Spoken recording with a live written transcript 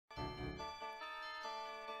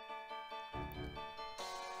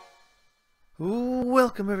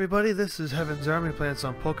Welcome everybody, this is Heaven's Army playing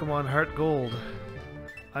some Pokémon HeartGold.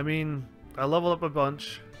 I mean, I leveled up a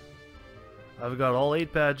bunch. I've got all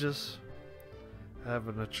 8 badges. I have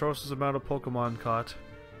an atrocious amount of Pokemon caught,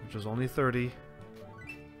 which is only 30.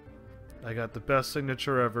 I got the best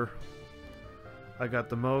signature ever. I got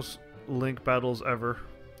the most link battles ever,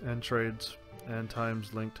 and trades, and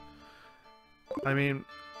times linked. I mean,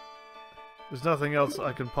 there's nothing else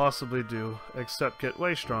I can possibly do except get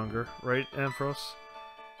way stronger, right, Ampharos?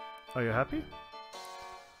 Are you happy?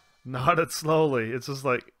 Nod it slowly. It's just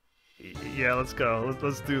like, yeah, let's go.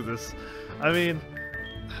 Let's do this. I mean,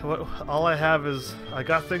 all I have is I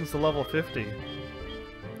got things to level 50,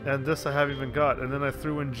 and this I haven't even got. And then I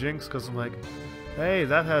threw in Jinx because I'm like, hey,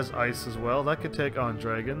 that has ice as well. That could take on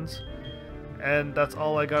dragons, and that's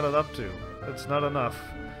all I got it up to. It's not enough,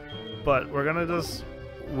 but we're gonna just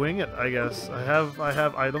wing it, I guess. I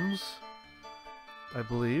have items, I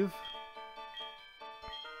believe.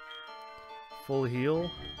 Full heal,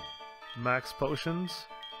 max potions,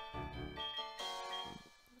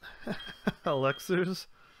 elixirs.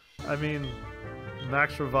 I mean,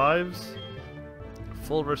 max revives,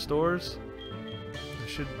 full restores. I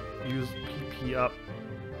should use PP up.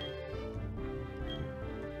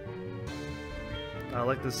 I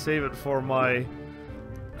like to save it for my...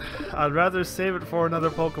 I'd rather save it for another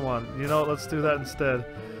Pokemon. You know, let's do that instead.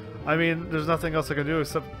 I mean, there's nothing else I can do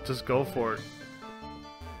except just go for it.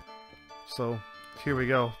 So, here we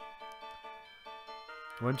go.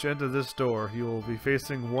 Once you enter this door, you will be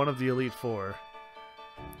facing one of the Elite Four.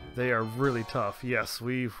 They are really tough. Yes,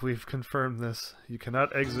 we've confirmed this. You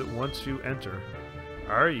cannot exit once you enter.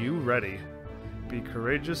 Are you ready? Be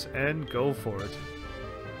courageous and go for it.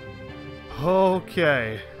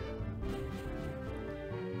 Okay.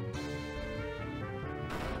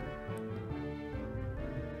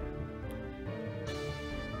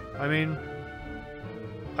 I mean,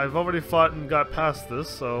 I've already fought and got past this,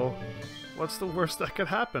 so what's the worst that could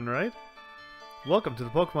happen, right? Welcome to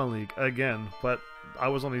the Pokemon League again, but I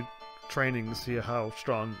was only training to see how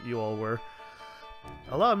strong you all were.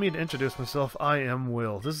 Allow me to introduce myself. I am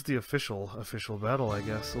Will. This is the official battle, I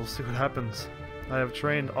guess. We'll see what happens. I have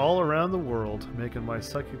trained all around the world, making my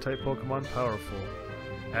Psychic-type Pokemon powerful.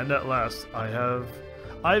 And at last,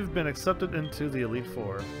 I've been accepted into the Elite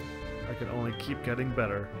Four. I can only keep getting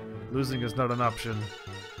better. Losing is not an option.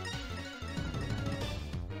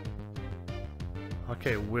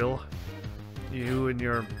 Okay, Will. You and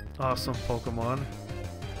your awesome Pokemon.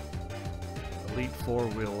 Elite Four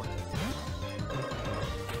Will.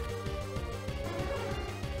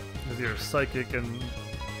 With your psychic and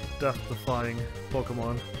death-defying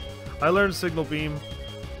Pokemon. I learned Signal Beam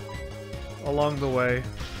along the way.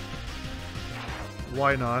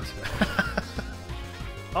 Why not?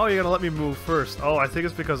 Oh, you're gonna let me move first. Oh, I think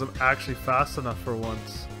it's because I'm actually fast enough for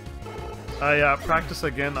once. I practiced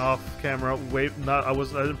again off camera. Wait, I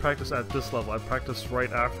didn't practice at this level. I practiced right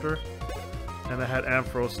after, and I had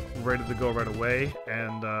Ampharos ready to go right away.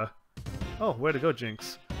 And oh, way to go,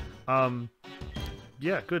 Jinx.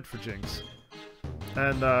 Yeah, good for Jinx.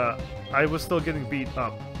 And I was still getting beat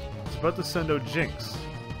up. I was about to send out Jinx.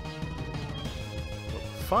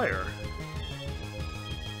 Fire.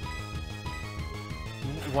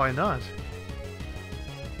 Why not?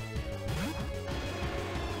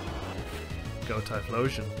 Go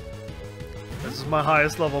Typhlosion. This is my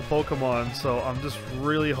highest level Pokemon, so I'm just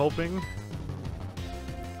really hoping.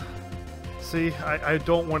 See, I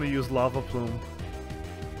don't want to use Lava Plume.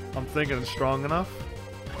 I'm thinking it's strong enough.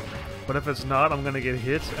 But if it's not, I'm gonna get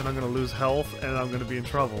hit, and I'm gonna lose health, and I'm gonna be in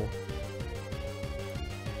trouble.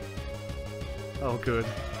 Oh, good.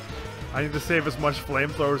 I need to save as much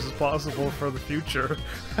flamethrowers as possible for the future.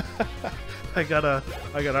 I got a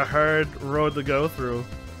hard road to go through.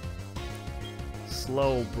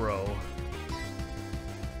 Slow, bro.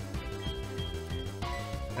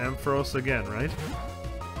 Ampharos again, right?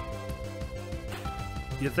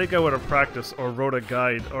 You'd think I would have practiced or wrote a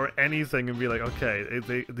guide or anything and be like, okay,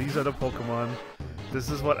 these are the Pokemon. This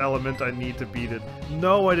is what element I need to beat it.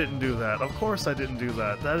 No, I didn't do that. Of course I didn't do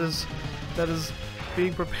that. That is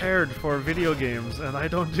being prepared for video games, and I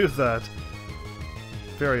don't do that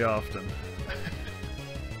very often.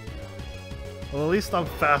 Well, at least I'm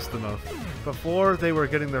fast enough. Before, they were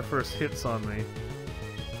getting their first hits on me.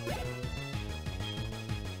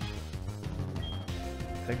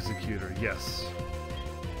 Executor, yes.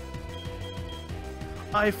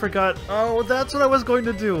 I forgot. Oh, that's what I was going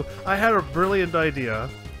to do. I had a brilliant idea.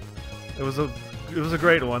 It was a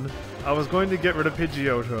great one. I was going to get rid of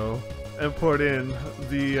Pidgeotto and put in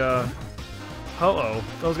the Ho-Oh.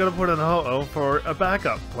 I was gonna put in Ho-Oh for a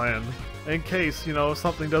backup plan. In case, you know,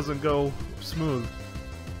 something doesn't go smooth.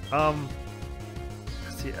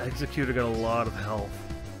 The Executor got a lot of health.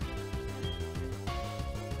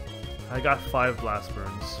 I got 5 blast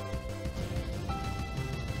burns.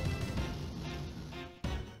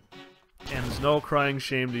 And there's no crying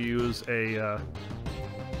shame to use an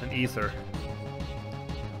ether.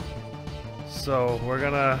 So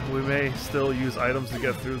we may still use items to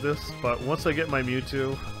get through this, but once I get my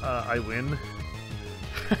Mewtwo, I win.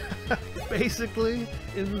 Basically,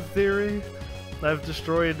 in theory. I've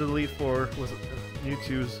destroyed the Elite Four with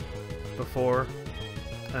Mewtwo's before.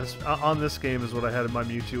 And on this game is what I had in my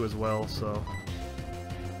Mewtwo as well, so...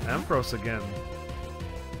 Ampharos again.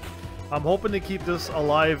 I'm hoping to keep this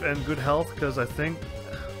alive and good health, because I think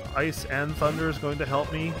Ice and Thunder is going to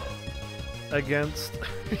help me against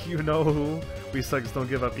you-know-who. We Sucks don't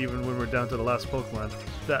give up even when we're down to the last Pokemon.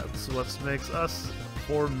 That's what makes us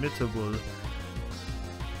formidable.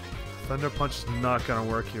 Thunder Punch is not gonna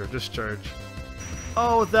work here. Discharge.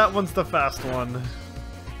 Oh, that one's the fast one.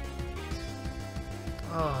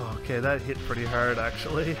 Oh, okay, that hit pretty hard,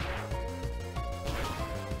 actually.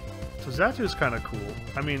 So Zatu's kind of cool.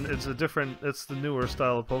 I mean, it's the newer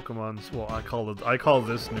style of Pokemon. Well, I call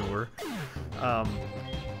this newer.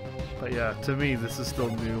 But yeah, to me, this is still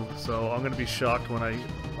new. So I'm gonna be shocked when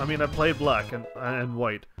I played Black and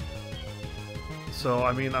White. So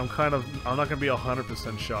I mean, I'm not gonna be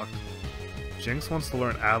 100% shocked. Jinx wants to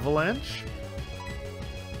learn Avalanche.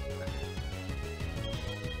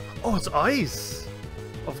 Oh, it's Ice!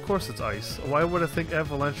 Of course it's Ice. Why would I think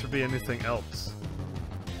Avalanche would be anything else?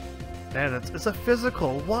 And it's a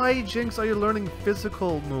physical. Why, Jinx, are you learning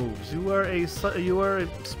physical moves? You are a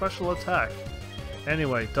special attack.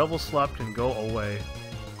 Anyway, Double Slap can go away.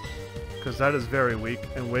 Because that is very weak,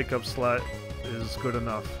 and Wake Up Slap is good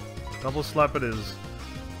enough. Double Slap it is.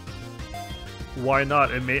 Why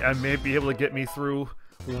not? I may be able to get me through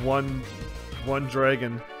one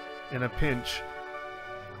dragon in a pinch.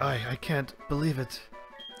 I can't believe it.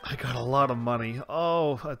 I got a lot of money.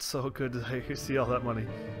 Oh, that's so good to see all that money.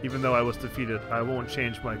 Even though I was defeated, I won't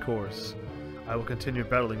change my course. I will continue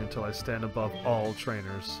battling until I stand above all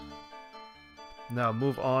trainers. Now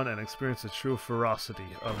move on and experience the true ferocity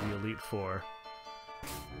of the Elite Four.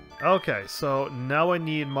 Okay, so now I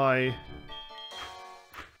need my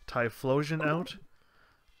Typhlosion out.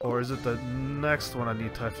 Or is it the next one I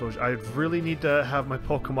need Typhlosion? I really need to have my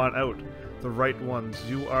Pokemon out. The right ones.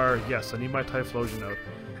 Yes, I need my Typhlosion out.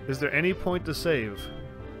 Is there any point to save?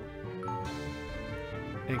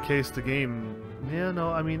 In case the game... Yeah, no,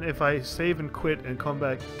 I mean, if I save and quit and come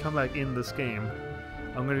back in this game,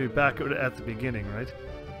 I'm going to be back at the beginning, right?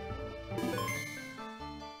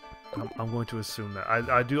 I'm going to assume that.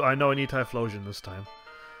 I know I need Typhlosion this time.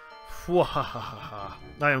 Fwahahaha.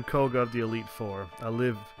 I am Koga of the Elite Four. I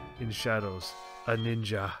live in shadows. A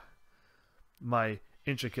ninja. My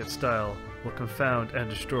intricate style will confound and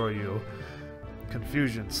destroy you.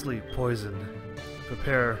 Confusion, sleep, poison.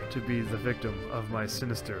 Prepare to be the victim of my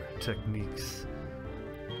sinister techniques.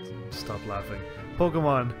 Stop laughing.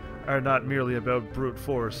 Pokemon are not merely about brute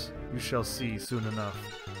force. You shall see soon enough.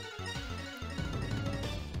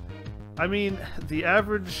 I mean, the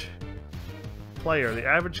average player, the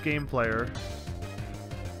average game player,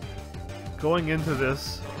 going into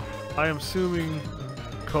this, I am assuming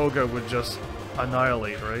Koga would just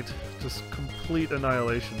annihilate, right? Just complete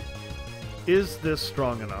annihilation. Is this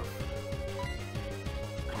strong enough?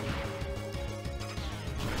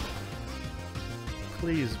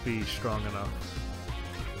 Please be strong enough.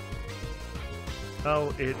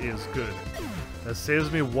 Oh, it is good. That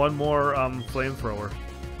saves me one more flamethrower.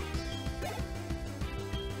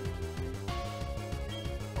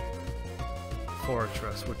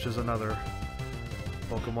 Fortress, which is another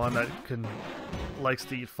Pokemon that likes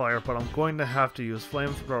to eat fire, but I'm going to have to use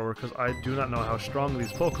Flamethrower because I do not know how strong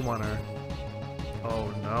these Pokemon are.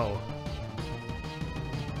 Oh no.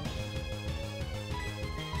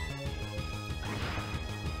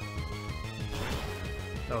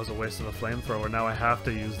 That was a waste of a Flamethrower. Now I have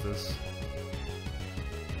to use this.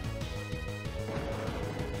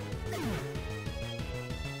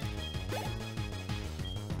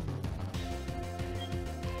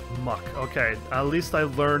 Muck. Okay, at least I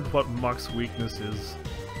learned what Muck's weakness is.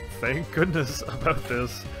 Thank goodness about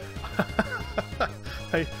this.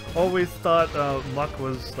 I always thought Muck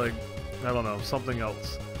was like, I don't know, something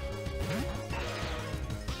else.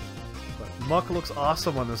 But Muck looks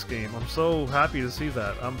awesome on this game. I'm so happy to see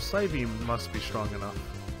that. Psybeam must be strong enough.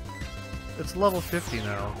 It's level 50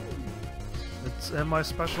 now. And my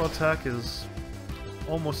special attack is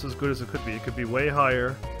almost as good as it could be. It could be way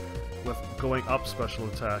higher. with going up special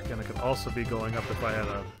attack, and it could also be going up if I had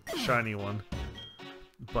a shiny one.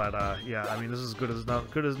 But yeah, I mean, this is good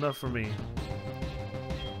as enough for me.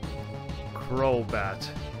 Crobat.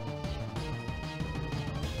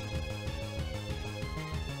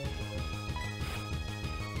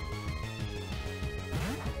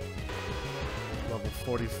 Level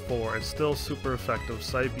 44. It's still super effective.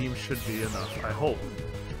 Psybeam should be enough. I hope.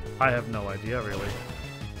 I have no idea, really.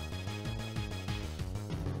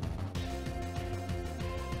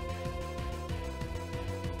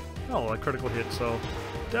 Oh, a critical hit, so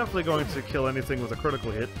definitely going to kill anything with a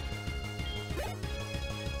critical hit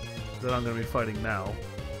that I'm going to be fighting now.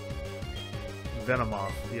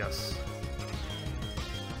 Venomoth, yes.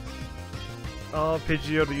 Oh,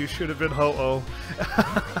 Pidgeotto, you should have been Ho-Oh.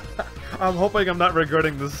 I'm hoping I'm not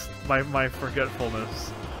regretting this, my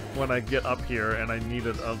forgetfulness when I get up here and I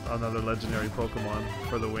needed another legendary Pokemon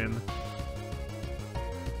for the win.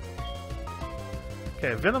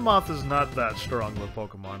 Okay, Venomoth is not that strong of a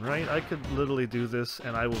Pokemon, right? I could literally do this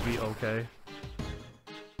and I will be okay.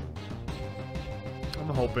 I'm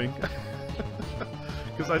hoping.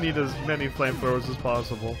 Because I need as many flamethrowers as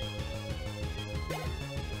possible.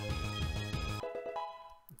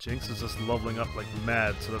 Jinx is just leveling up like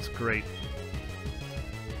mad, so that's great.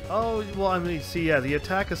 Oh, well, I mean, see, yeah, the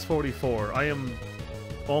attack is 44. I am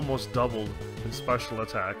almost doubled in special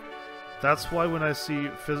attack. That's why when I see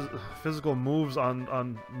physical moves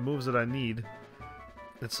on moves that I need,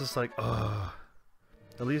 it's just like, ugh.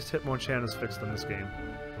 At least Hitmonchan is fixed in this game.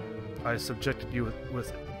 I subjected you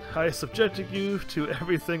to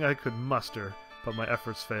everything I could muster, but my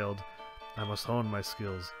efforts failed. I must hone my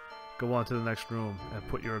skills. Go on to the next room and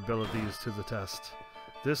put your abilities to the test.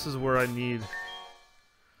 This is where I need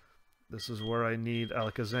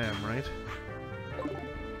Alakazam, right?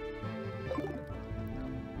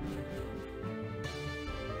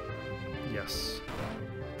 Yes.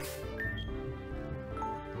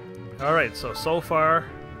 Alright, so far,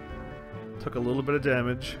 took a little bit of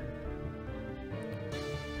damage.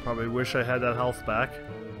 Probably wish I had that health back.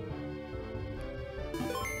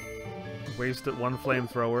 Wasted one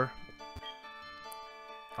flamethrower.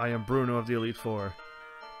 I am Bruno of the Elite Four.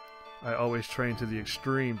 I always train to the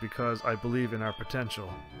extreme because I believe in our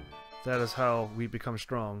potential. That is how we become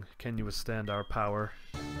strong. Can you withstand our power?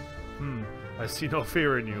 I see no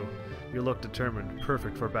fear in you. You look determined,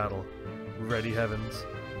 perfect for battle. Ready, heavens.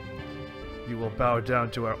 You will bow down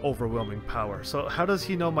to our overwhelming power. So how does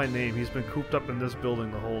he know my name? He's been cooped up in this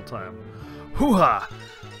building the whole time. Hoo-ha!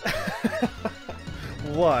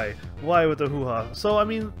 Why? Why with the hoo-ha? So, I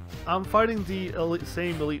mean, I'm fighting the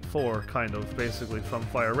same Elite Four, kind of, basically, from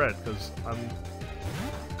Fire Red, because I'm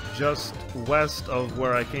just west of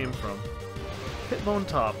where I came from.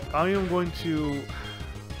 Hitmontop. I am going to...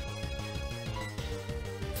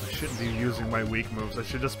 I shouldn't be using my weak moves. I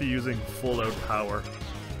should just be using full-out power.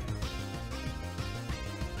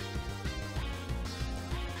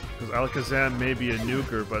 Because Alakazam may be a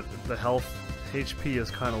nuker, but the health HP is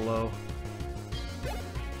kind of low.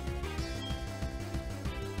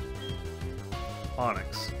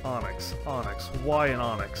 Onyx, Onyx, Onyx. Why an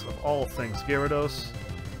Onyx? Of all things, Gyarados.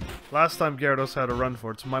 Last time Gyarados had a run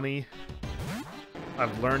for its money.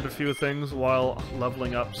 I've learned a few things while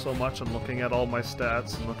leveling up so much and looking at all my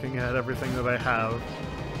stats and looking at everything that I have.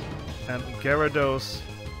 And Gyarados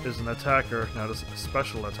is an attacker, not a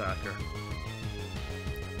special attacker.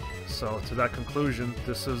 So, to that conclusion,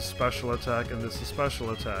 this is special attack and this is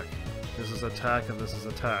special attack. This is attack and this is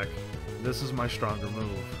attack. This is my stronger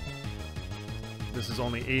move. This is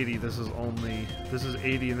only 80, this is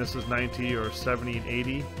 80 and this is 90 or 70 and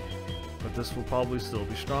 80, but this will probably still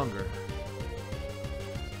be stronger.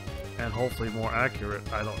 And hopefully more accurate,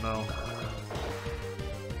 I don't know.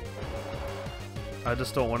 I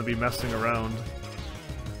just don't want to be messing around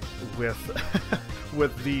with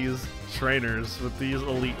with these trainers, with these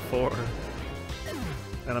Elite Four.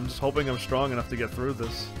 And I'm just hoping I'm strong enough to get through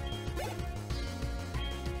this.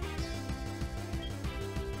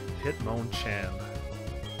 Hitmonchan.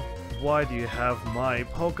 Why do you have my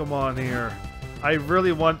Pokemon here? I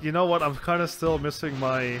really want... You know what? I'm kind of still missing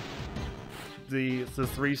my... The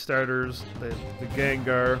 3 starters, the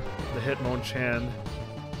Gengar, the Hitmonchan.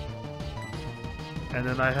 And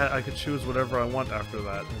then I could choose whatever I want after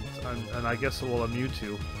that. And I guess, well, a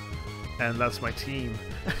Mewtwo. And that's my team.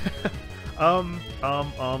 Am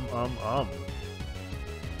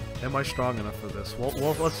I strong enough for this?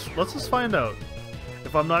 Well, let's just find out.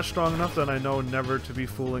 If I'm not strong enough, then I know never to be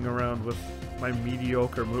fooling around with my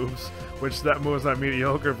mediocre moves. Which, that move is not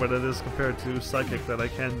mediocre, but it is compared to Psychic that I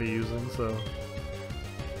can be using, so...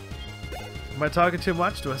 Am I talking too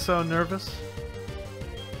much? Do I sound nervous?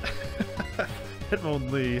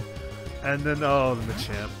 Hitmonlee, and then, oh, the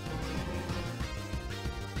Machamp.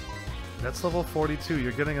 That's level 42,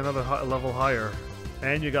 you're getting another level higher.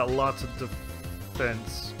 And you got lots of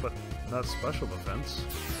defense, but not special defense.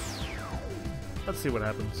 Let's see what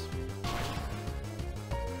happens.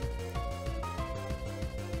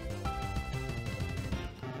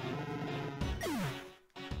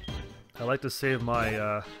 I like to save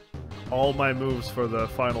my, all my moves for the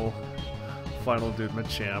final dude,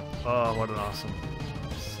 Machamp. Oh, what an awesome.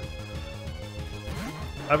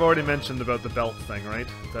 I've already mentioned about the belt thing, right?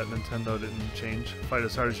 That Nintendo didn't change. Fight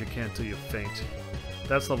as hard as you can till you faint.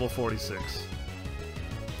 That's level 46.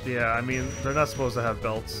 Yeah, I mean, they're not supposed to have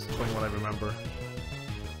belts, from what I remember.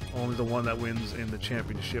 Only the one that wins in the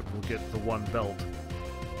championship will get the one belt.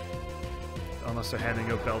 Unless they're handing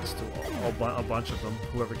out belts to a bunch of them,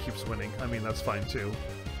 whoever keeps winning. I mean, that's fine too,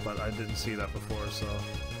 but I didn't see that before, so...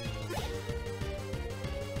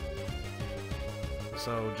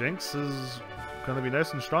 So, Jinx is gonna be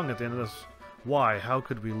nice and strong at the end of this. Why? How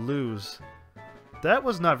could we lose? That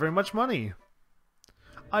was not very much money!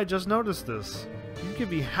 I just noticed this. You give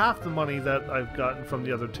me half the money that I've gotten from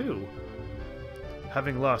the other two.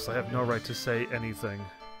 Having lost, I have no right to say anything.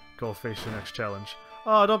 Go face your next challenge.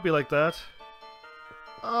 Oh, don't be like that.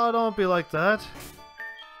 Oh, don't be like that.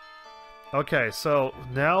 Okay, so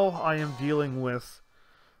now I am dealing with...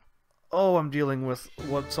 Oh, I'm dealing with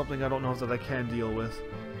something I don't know that I can deal with.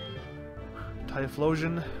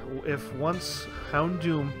 Typhlosion, if once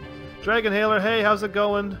Houndoom. Dragon Hailer, hey, how's it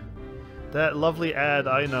going? That lovely ad,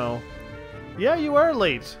 I know. Yeah, you are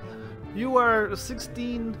late. You are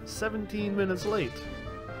 16, 17 minutes late.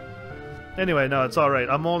 Anyway, no, it's alright.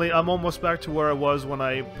 I'm almost back to where I was when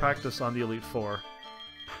I practiced on the Elite Four.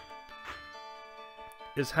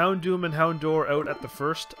 Is Houndoom and Houndour out at the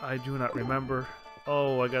first? I do not remember.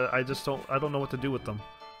 Oh, I don't know what to do with them.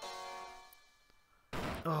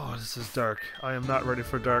 Oh, this is dark. I am not ready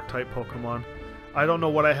for dark type Pokemon. I don't know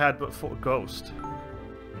what I had but for Ghost.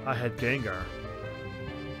 I had Gengar.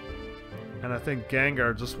 And I think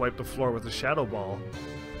Gengar just wiped the floor with a Shadow Ball.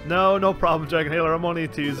 No, no problem, Dragon Hailer. I'm only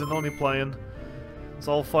teasing, only playing. It's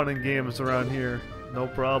all fun and games around here. No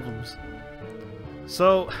problems.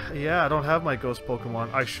 So, yeah, I don't have my Ghost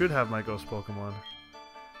Pokemon. I should have my Ghost Pokemon.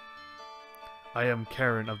 I am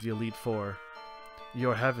Karen of the Elite Four.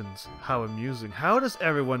 Your heavens, how amusing. How does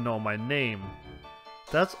everyone know my name?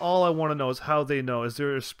 That's all I want to know is how they know. Is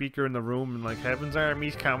there a speaker in the room and like, Heaven's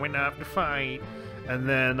Army's coming up to fight? And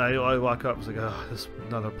then I walk up and it's like, oh, this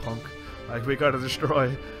another punk. Like, we gotta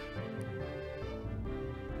destroy.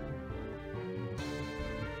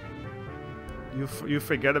 You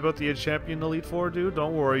forget about the champion Elite Four, dude?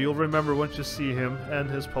 Don't worry, you'll remember once you see him and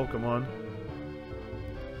his Pokemon.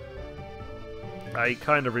 I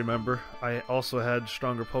kind of remember. I also had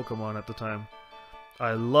stronger Pokemon at the time.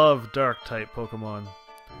 I love Dark-type Pokemon.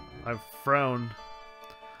 I frown.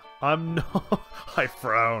 I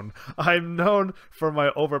frown. I'm known for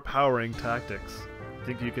my overpowering tactics.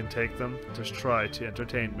 Think you can take them? Just try to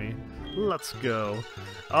entertain me. Let's go.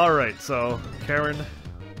 Alright, so, Karen...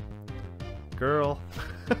 Girl.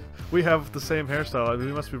 We have the same hairstyle. I mean,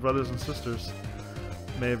 we must be brothers and sisters.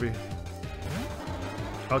 Maybe.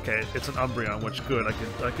 Okay, it's an Umbreon, which good.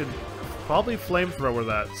 I could probably flamethrower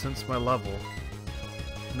that since my level.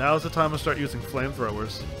 Now's the time to start using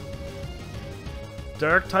flamethrowers.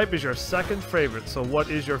 Dark type is your second favorite, so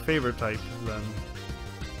what is your favorite type then?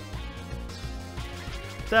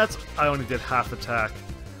 That's... I only did half attack.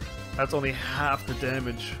 That's only half the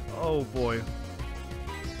damage. Oh boy.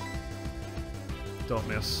 Don't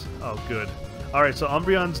miss. Oh, good. Alright, so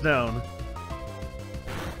Umbreon's down.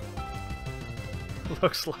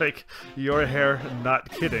 Looks like your hair, not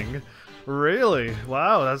kidding. Really?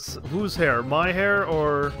 Wow, that's... Whose hair? My hair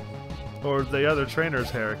or the other trainer's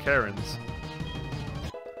hair? Karen's?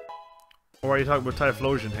 Or are you talking about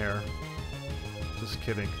Typhlosion hair? Just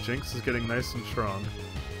kidding. Jinx is getting nice and strong.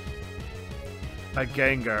 A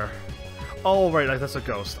Gengar. Oh, right, that's a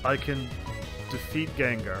ghost. I can defeat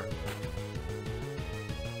Gengar.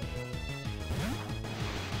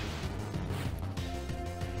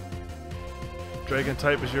 Dragon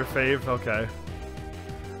type is your fave? Okay.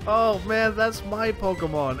 Oh man, that's my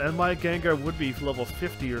Pokemon, and my Gengar would be level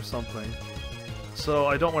 50 or something. So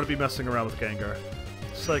I don't want to be messing around with Gengar.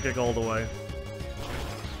 Psychic all the way.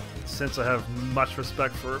 Since I have much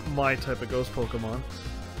respect for my type of ghost Pokemon.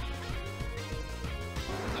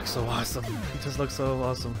 Looks so awesome. It just looks so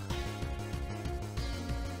awesome.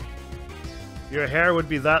 Your hair would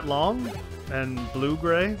be that long? And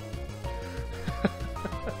blue-gray?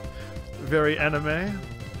 Very anime.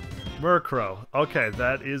 Murkrow. Okay,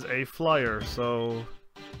 that is a flyer, so...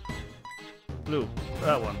 blue.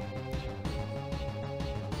 That one.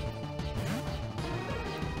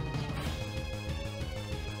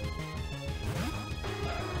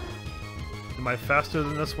 Am I faster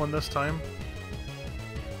than this one this time?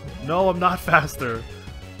 No, I'm not faster.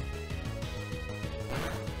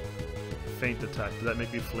 Feint attack. Did that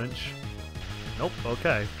make me flinch? Nope.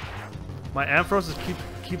 Okay. My Ampharos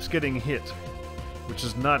keeps getting hit, which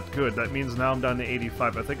is not good. That means now I'm down to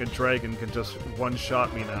 85. I think a dragon can just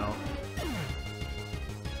one-shot me now.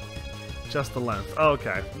 Just the length.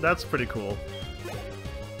 Okay, that's pretty cool.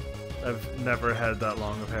 I've never had that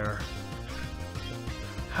long of hair.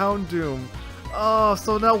 Houndoom. Oh,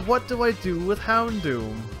 so now what do I do with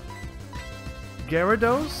Houndoom?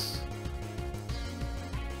 Gyarados?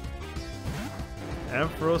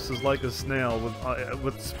 Ampharos is like a snail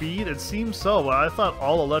with speed. It seems so, but I thought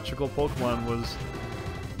all electrical Pokemon was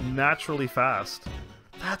naturally fast.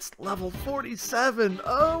 That's level 47.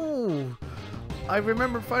 Oh, I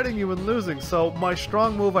remember fighting you and losing. So my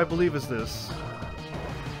strong move, I believe, is this.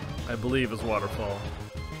 I believe is Waterfall.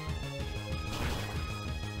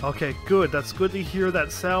 Okay, good. That's good to hear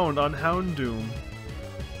that sound on Houndoom.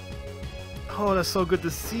 Oh, that's so good to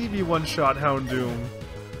see me one-shot Houndoom.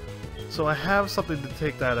 So I have something to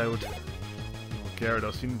take that out. Oh,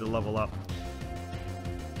 Gyarados, you need to level up.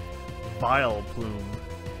 Vileplume.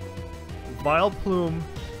 Vileplume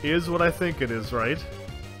is what I think it is, right?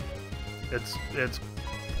 It's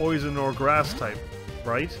poison or grass type,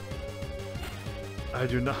 right? I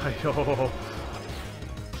do not. Oh.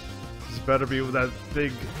 This better be with that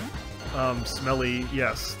big, smelly.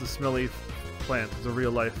 Yes, the smelly plant is a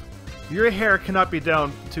real life. Your hair cannot be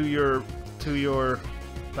down to your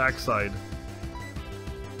backside.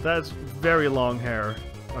 That's very long hair.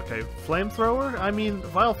 Okay, flamethrower? I mean,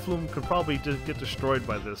 Vileplume could probably just get destroyed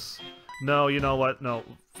by this. No, you know what? No,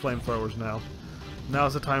 flamethrowers now.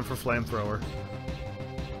 Now's the time for flamethrower.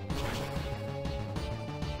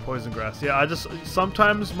 Poison grass. Yeah,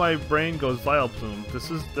 sometimes my brain goes Vileplume.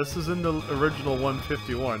 This is in the original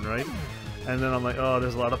 151, right? And then I'm like, oh,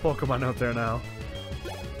 there's a lot of Pokemon out there now.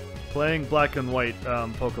 Playing black and white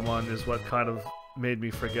Pokemon is what kind of made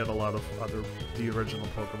me forget a lot of the original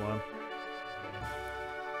Pokemon.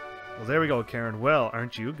 Well, there we go, Karen. Well,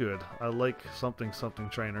 aren't you good? I like something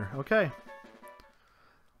trainer. Okay.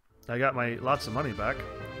 I got my lots of money back.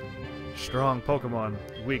 Strong Pokemon,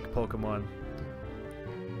 weak Pokemon.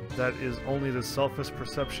 That is only the selfish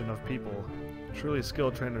perception of people. Truly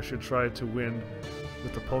skilled trainers should try to win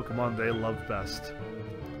with the Pokemon they love best.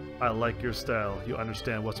 I like your style. You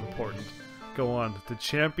understand what's important. Go on. The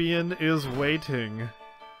champion is waiting.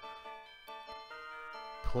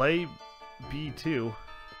 Play B2.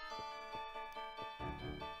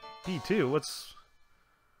 B2?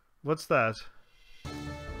 What's that?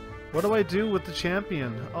 What do I do with the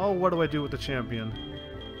champion? Oh, what do I do with the champion?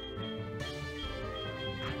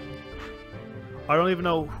 I don't even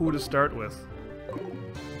know who to start with.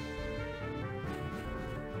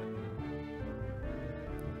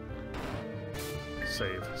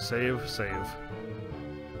 Save, save, save.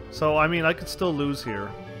 So, I mean, I could still lose here.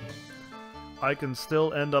 I can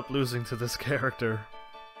still end up losing to this character.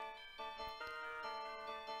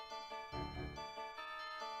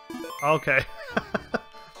 Okay.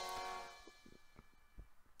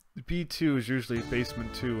 B2 is usually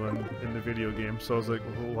basement 2 in the video game, so I was like,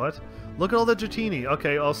 what? Look at all the Dratini!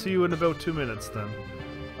 Okay, I'll see you in about 2 minutes then.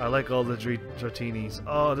 I like all the Dratinis.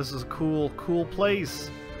 Oh, this is a cool place!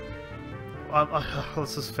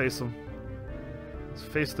 Let's just face them. Let's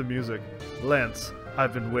face the music. Lance,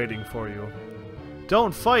 I've been waiting for you.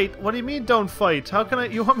 Don't fight? What do you mean, don't fight? How can I...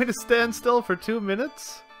 You want me to stand still for 2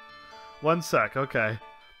 minutes? 1 sec, okay.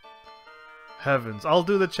 Heavens. I'll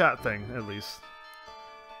do the chat thing, at least.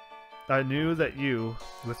 I knew that you,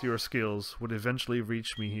 with your skills, would eventually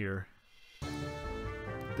reach me here.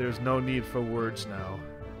 There's no need for words now.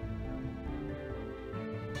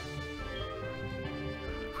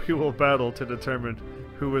 We will battle to determine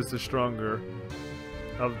who is the stronger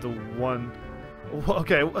of the one...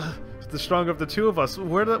 Okay, the stronger of the two of us.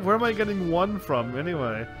 Where am I getting one from,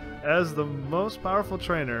 anyway? As the most powerful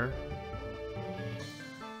trainer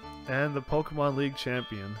and the Pokemon League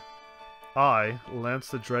champion, I, Lance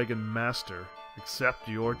the Dragon Master, accept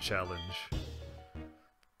your challenge.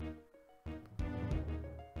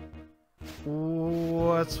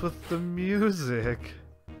 What's with the music?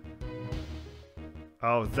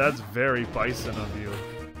 Oh, that's very Bison of you.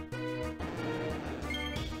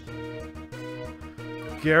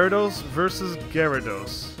 Gyarados versus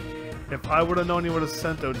Gyarados. If I would have known you would have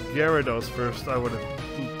sent out Gyarados first, I would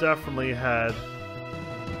have definitely had...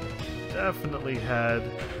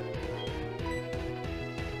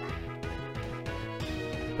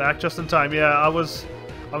 Back just in time. Yeah,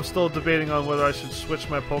 I'm still debating on whether I should switch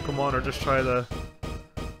my Pokemon or just try the...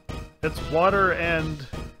 It's water and...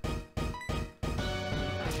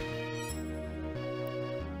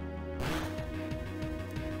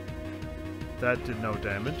 That did no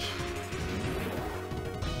damage.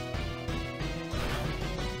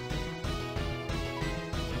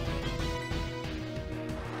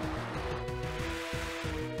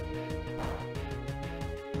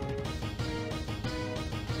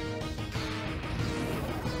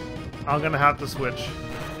 I'm gonna have to switch.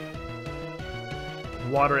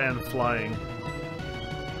 Water and flying.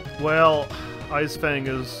 Well, Ice Fang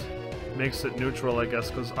makes it neutral, I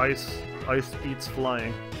guess, because ice beats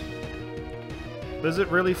flying. Is it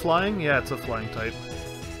really flying? Yeah, it's a flying type.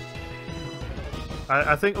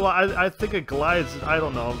 I think. Well, I think it glides. I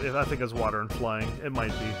don't know. I think it's water and flying. It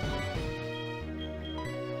might be.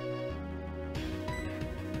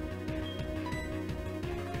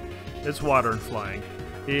 It's water and flying.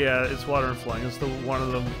 Yeah, it's water and flying. It's one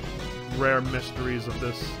of the rare mysteries of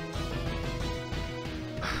this.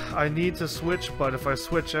 I need to switch, but if I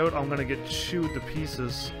switch out, I'm gonna get chewed to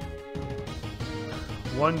pieces.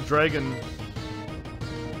 One dragon.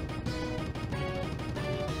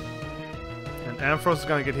 And Ampharos is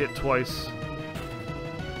gonna get hit twice.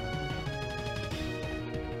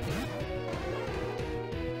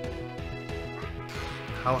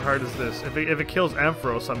 How hard is this? If it kills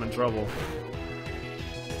Ampharos, I'm in trouble.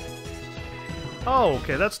 Oh,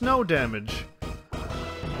 okay, that's no damage.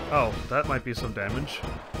 Oh, that might be some damage.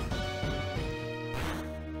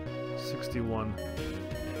 61.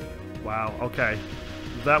 Wow, okay.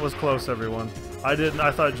 That was close, everyone. I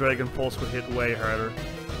thought Dragon Pulse would hit way harder.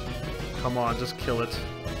 Come on, just kill it.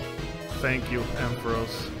 Thank you,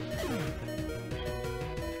 Ampharos.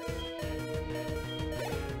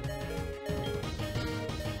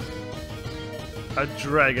 A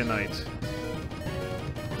Dragonite.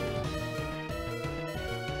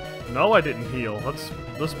 No, I didn't heal.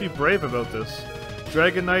 Let's be brave about this.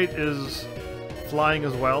 Dragonite is flying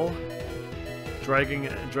as well. Dragon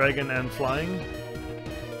and flying.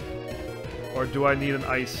 Or do I need an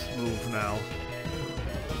ice move now?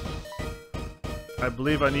 I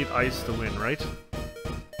believe I need ice to win, right?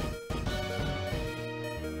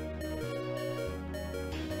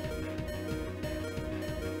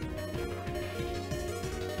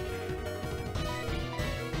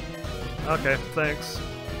 Okay, thanks.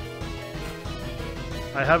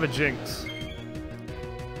 I have a Jinx.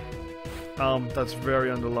 That's very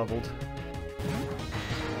underleveled.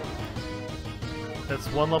 It's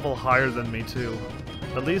one level higher than me, too.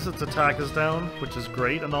 At least its attack is down, which is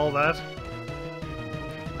great and all that.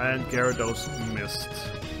 And Gyarados missed.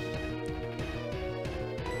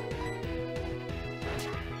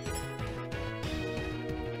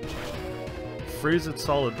 Freeze it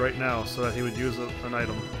solid right now so that he would use an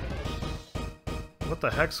item. What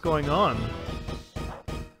the heck's going on?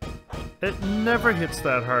 It never hits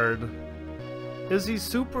that hard. Is he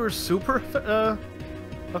super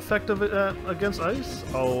effective against ice?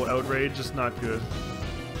 Oh, Outrage is not good.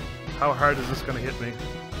 How hard is this gonna hit me?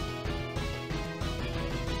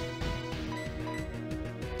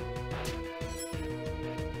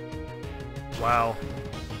 Wow.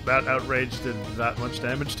 That Outrage did that much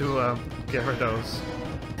damage to Gyarados.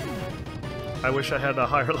 I wish I had a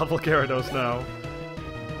higher level Gyarados now.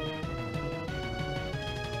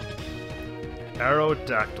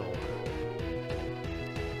 Aerodactyl.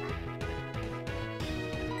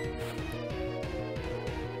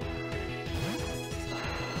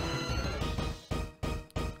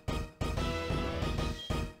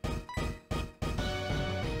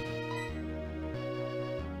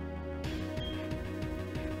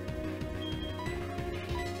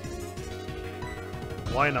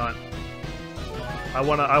 Why not?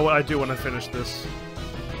 I do want to finish this.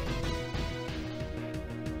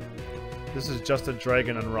 This is just a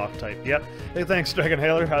dragon and rock type. Yep. Hey, thanks, Dragon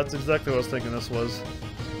Hailer. That's exactly what I was thinking this was.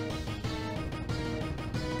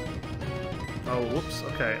 Oh, whoops.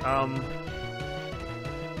 Okay,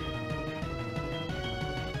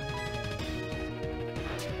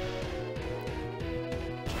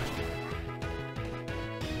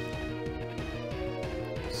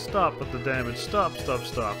 Stop with the damage. Stop, stop,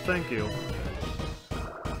 stop. Thank you.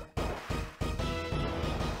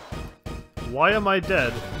 Why am I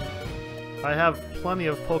dead? I have plenty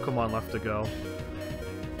of Pokemon left to go.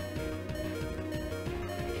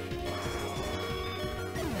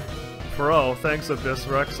 Pro, thanks Abyss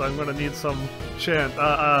Rex. I'm gonna need some chant.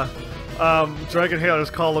 Dragon Hailer's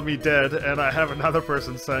calling me dead, and I have another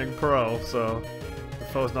person saying pro, so the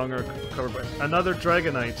foe's no longer covered by another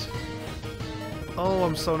Dragonite. Oh,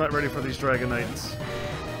 I'm so not ready for these Dragonites.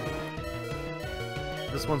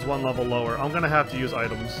 This one's one level lower. I'm gonna have to use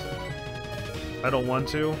items. I don't want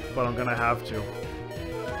to, but I'm gonna have to.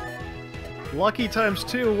 Lucky times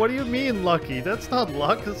 2? What do you mean lucky? That's not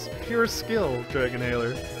luck, that's pure skill, Dragon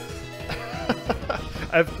Hailer.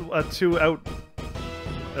 I have 2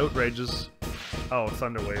 outrages. Oh,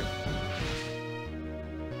 Thunder Wave.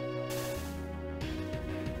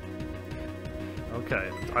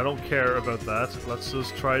 Okay, I don't care about that. Let's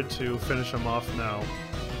just try to finish him off now.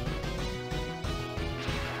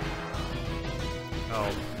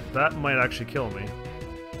 Oh, that might actually kill me.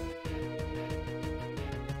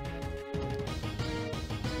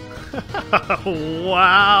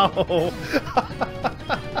 Wow!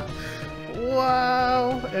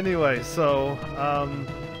 Wow! Anyway, so,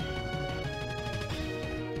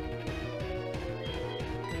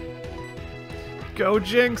 go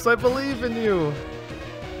Jinx, I believe in you!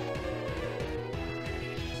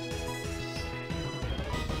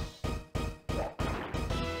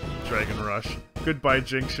 Dragon Rush. Goodbye,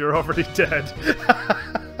 Jinx, you're already dead.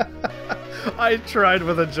 I tried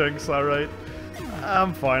with a Jinx, alright.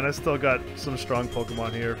 I'm fine, I still got some strong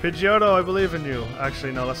Pokemon here. Pidgeotto, I believe in you.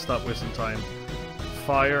 Actually, no, let's stop wasting time.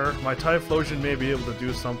 Fire. My Typhlosion may be able to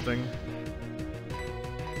do something.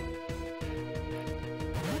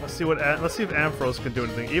 Let's see if Ampharos can do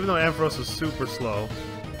anything, even though Ampharos is super slow.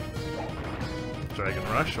 Dragon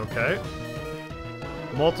Rush, okay.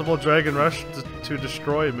 Multiple Dragon Rush to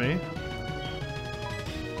destroy me.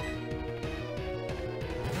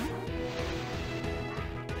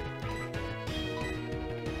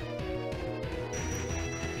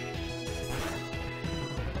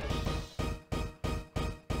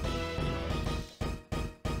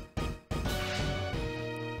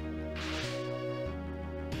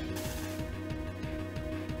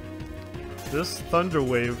 This Thunder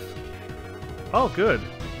Wave. Oh, good.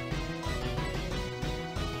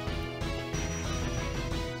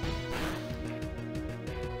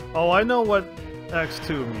 Oh, I know what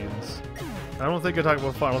X2 means. I don't think you're talking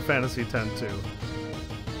about Final Fantasy X too.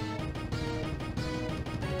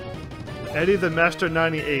 Eddie the Master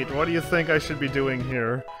 98, what do you think I should be doing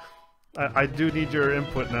here? I do need your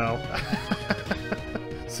input now.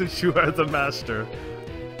 Since you are the Master.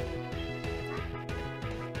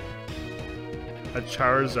 A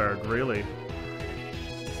Charizard, really?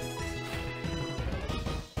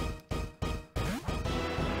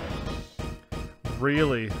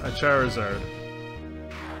 Really? A Charizard?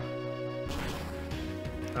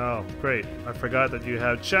 Oh, great. I forgot that you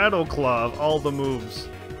have Shadow Claw of all the moves.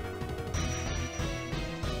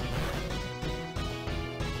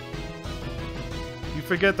 You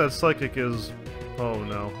forget that Psychic is... Oh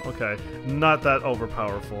no. Okay. Not that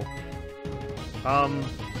overpowerful.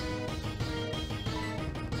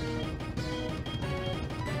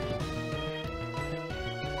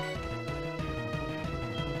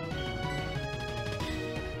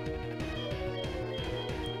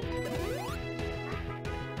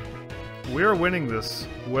 We're winning this,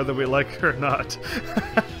 whether we like it or not.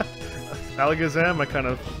 Alakazam, I kind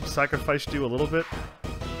of sacrificed you a little bit.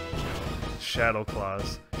 Shadow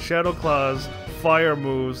Claws. Shadow Claws, fire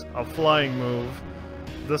moves, a flying move.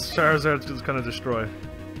 This Charizard's just gonna destroy.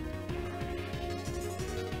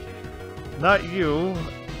 Not you,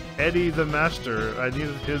 Eddie the Master. I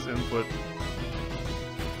needed his input.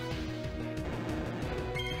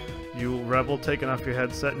 You rebel taking off your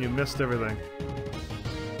headset and you missed everything.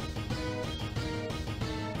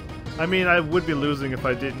 I mean, I would be losing if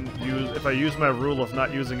I used my rule of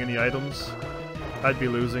not using any items. I'd be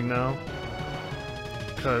losing now.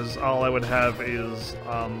 Because all I would have is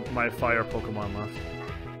my fire Pokemon left.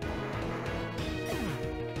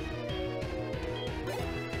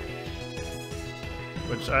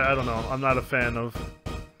 Which, I don't know, I'm not a fan of.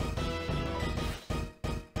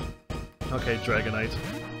 Okay, Dragonite.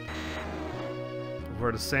 We're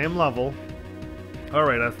at the same level.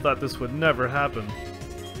 Alright, I thought this would never happen.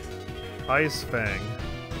 Ice Fang.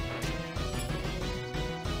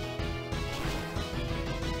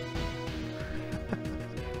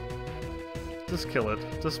 Just kill it.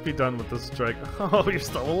 Just be done with this strike. Oh, you're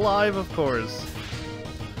still alive, of course.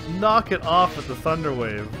 Knock it off with the Thunder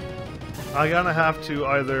Wave. I'm gonna have to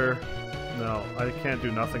either... No, I can't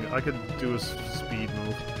do nothing. I could do a speed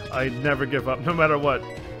move. I never give up, no matter what.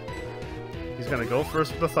 He's gonna go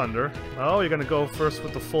first with the Thunder. Oh, you're gonna go first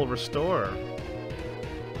with the full Restore.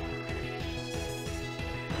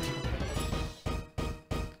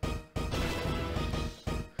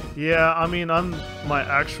 Yeah, I mean, on my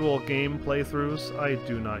actual game playthroughs, I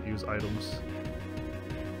do not use items.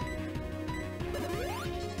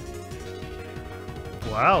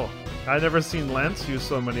 Wow, I've never seen Lance use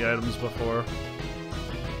so many items before.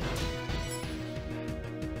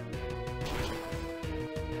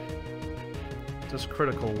 Just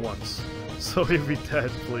critical once. So he'd be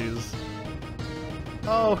dead, please.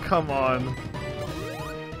 Oh, come on.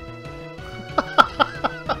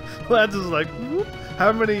 Lance is like, whoop.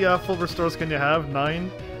 How many full restores can you have?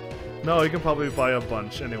 9? No, you can probably buy a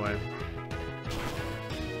bunch anyway.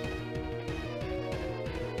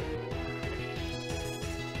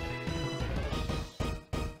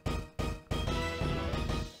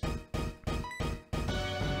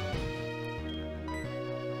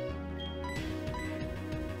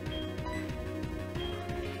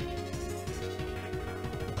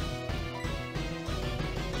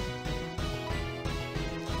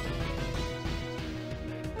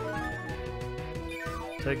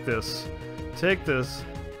 Take this. Take this.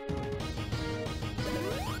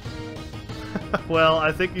 Well,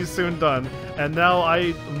 I think he's soon done. And now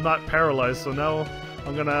I'm not paralyzed, so now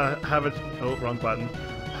I'm gonna have a... Oh, wrong button.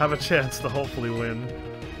 Have a chance to hopefully win.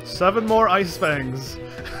 7 more Ice Fangs!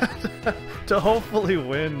 To hopefully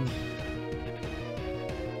win.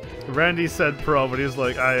 Randy said pro, but he's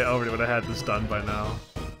like, I already would have had this done by now.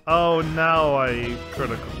 Oh, now I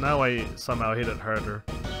critical. Now I somehow hit it harder.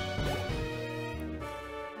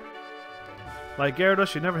 Like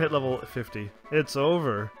Gyarados, you never hit level 50. It's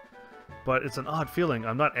over. But it's an odd feeling.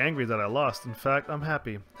 I'm not angry that I lost. In fact, I'm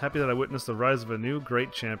happy. Happy that I witnessed the rise of a new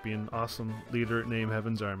great champion, awesome leader named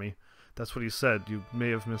Heaven's Army. That's what he said. You may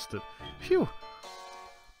have missed it. Phew!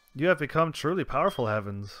 You have become truly powerful,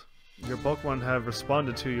 Heavens. Your Pokemon have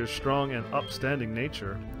responded to your strong and upstanding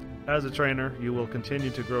nature. As a trainer, you will continue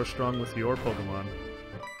to grow strong with your Pokemon.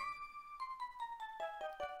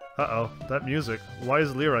 Uh-oh, that music. Why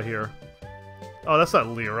is Lyra here? Oh, that's not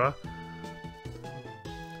Lyra.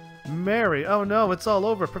 Mary! Oh no, it's all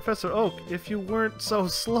over! Professor Oak, if you weren't so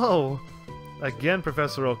slow! Again,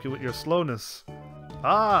 Professor Oak, with your slowness.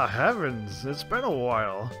 Ah, heavens! It's been a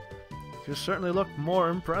while. You certainly look more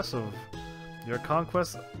impressive. Your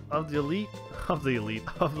conquest of the league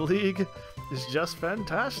is just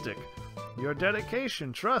fantastic. Your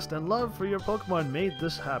dedication, trust, and love for your Pokemon made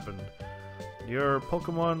this happen. Your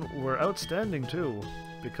Pokemon were outstanding too.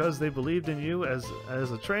 Because they believed in you as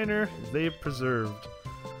a trainer, they preserved.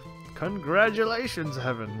 Congratulations,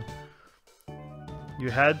 Heaven!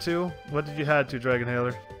 You had to? What did you had to, Dragon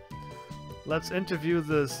Hailer? Let's interview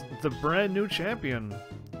the brand new champion.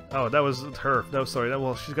 Oh, that was her. No, sorry.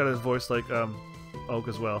 Well, she's got a voice like Oak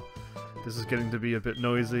as well. This is getting to be a bit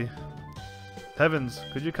noisy. Heavens,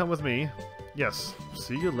 could you come with me? Yes.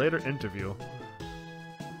 See you later interview.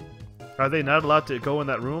 Are they not allowed to go in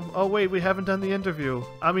that room? Oh wait, we haven't done the interview.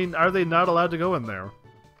 I mean, are they not allowed to go in there?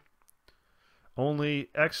 Only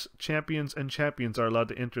ex-champions and champions are allowed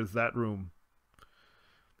to enter that room.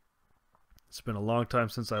 It's been a long time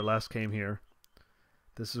since I last came here.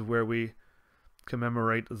 This is where we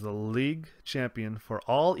commemorate the League Champion for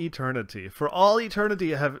all eternity. For all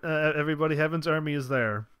eternity, everybody, Heaven's Army is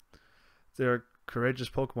there. Their courageous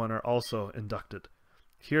Pokemon are also inducted.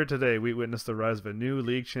 Here today, we witness the rise of a new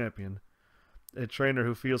League Champion. A trainer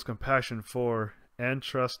who feels compassion for and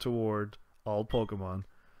trust toward all Pokemon.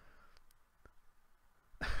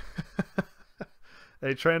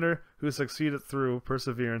 A trainer who succeeded through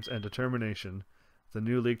perseverance and determination. The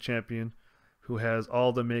new League Champion who has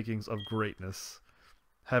all the makings of greatness.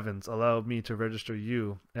 Heavens, allow me to register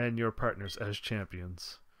you and your partners as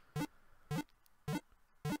champions.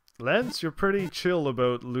 Lance, you're pretty chill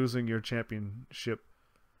about losing your championship.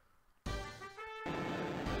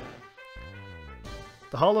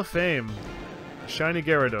 The Hall of Fame. Shiny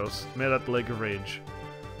Gyarados, met at the Lake of Rage.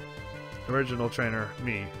 Original trainer,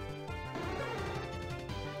 me.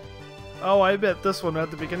 Oh, I bet this one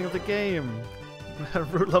at the beginning of the game.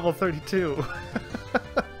 Route level 32.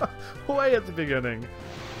 Way at the beginning.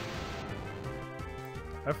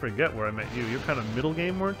 I forget where I met you. You're kind of middle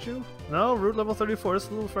game, weren't you? No, route level 34. It's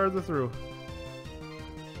a little farther through.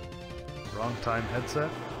 Wrong time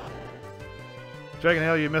headset. Dragon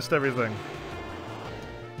Hail, you missed everything.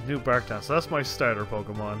 New Barktown. So that's my starter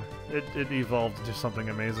Pokemon. It evolved into something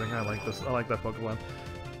amazing. I like this. I like that Pokemon.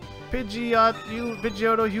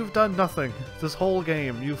 Pidgeotto, you've done nothing. This whole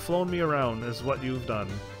game, you've flown me around is what you've done.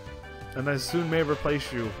 And I soon may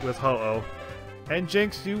replace you with Ho-Oh. And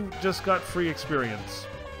Jinx, you just got free experience.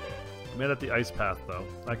 Met at the Ice Path, though.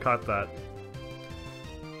 I caught that.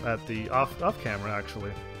 At the off-camera,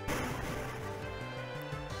 actually.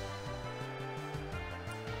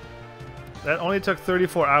 That only took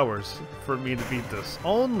 34 hours for me to beat this.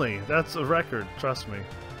 Only! That's a record, trust me.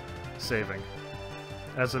 Saving.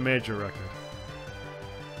 That's a major record.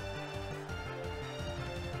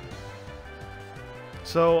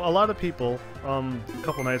 So, a lot of people, a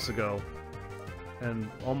couple nights ago, and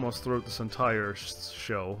almost throughout this entire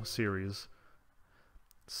show, series,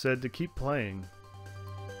 said to keep playing.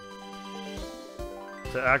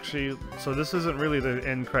 To actually, so this isn't really the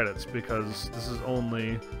end credits, because this is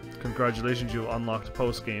only congratulations, you unlocked a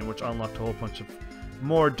post game, which unlocked a whole bunch of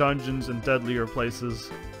more dungeons and deadlier places,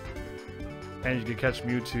 and you can catch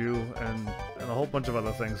Mewtwo, and a whole bunch of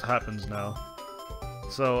other things happens now.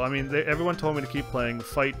 So I mean, everyone told me to keep playing,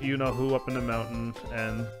 fight you know who up in the mountain,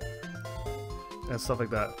 and stuff like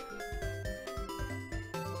that.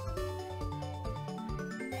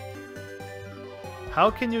 How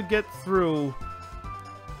can you get through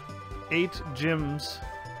 8 gyms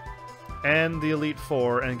and the Elite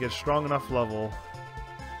Four and get strong enough level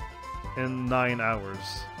in 9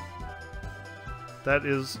 hours? That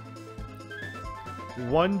is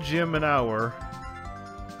 1 gym an hour.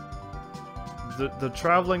 The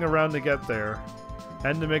traveling around to get there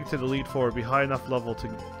and to make it to the Elite Four, be high enough level to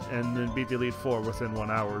and then beat the Elite Four within 1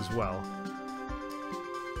 hour as well.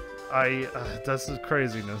 That's just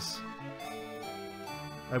craziness.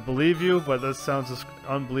 I believe you, but that sounds just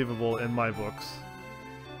unbelievable in my books.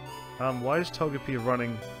 Why is Togepi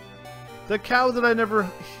running? The cow that I never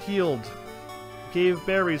healed, gave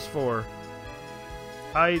berries for.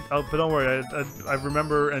 But don't worry, I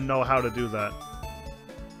remember and know how to do that.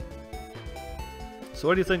 So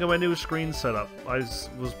what do you think of my new screen setup? I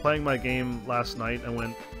was playing my game last night and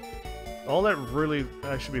went, all that really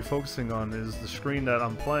I should be focusing on is the screen that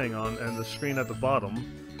I'm playing on and the screen at the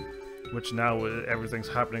bottom. Which now everything's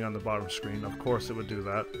happening on the bottom screen. Of course it would do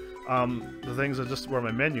that. The things are just where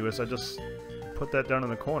my menu is. I just put that down in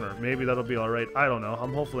the corner. Maybe that'll be alright. I don't know.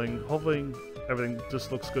 I'm hoping everything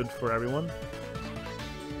just looks good for everyone.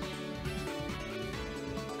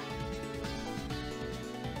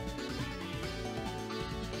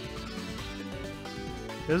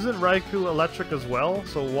 Isn't Raikou electric as well?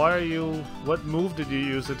 So why are you... What move did you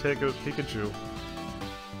use to take out Pikachu?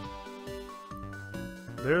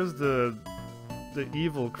 There's the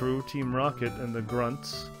evil crew, Team Rocket, and the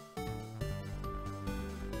grunts.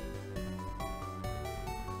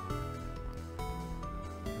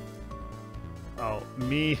 Oh,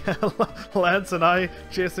 me, Lance and I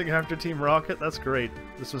chasing after Team Rocket? That's great.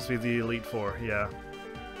 This must be the Elite Four, yeah.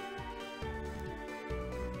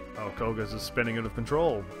 Oh, Koga's is spinning out of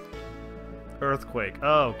control. Earthquake,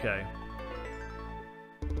 oh, okay.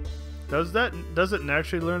 Does it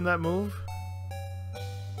naturally learn that move?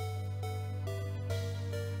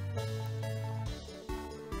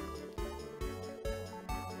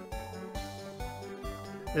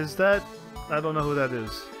 Is that... I don't know who that is.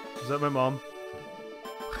 Is that my mom?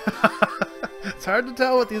 It's hard to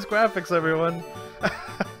tell with these graphics, everyone.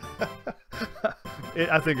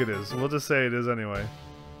 I think it is. We'll just say it is anyway.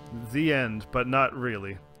 The end, but not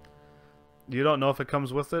really. You don't know if it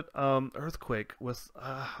comes with it? Earthquake with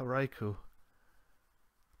Raikou.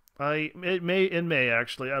 It may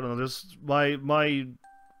actually. I don't know. There's my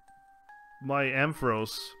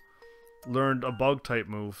Ampharos learned a bug type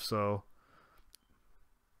move, so.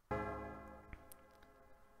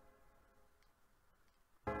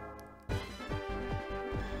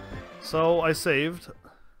 So I saved.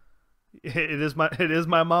 It is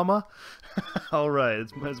my mama. All right,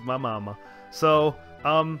 it's my mama. So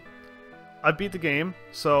I beat the game.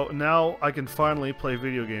 So now I can finally play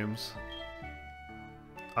video games.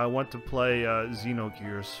 I want to play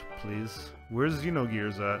Xenogears, please. Where's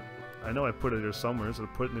Xenogears at? I know I put it here somewhere. Is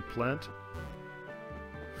it put in the plant?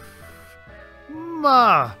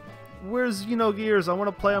 Ma, where's Xenogears? I want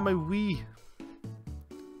to play on my Wii.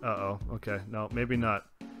 Uh-oh. Okay. No, maybe not.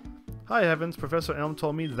 Hi, Heavens. Professor Elm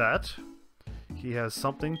told me that he has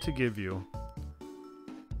something to give you.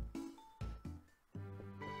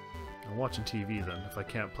 I'm watching TV then, if I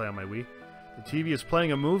can't play on my Wii. The TV is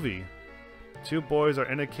playing a movie. 2 boys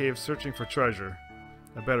are in a cave searching for treasure.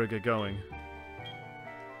 I better get going.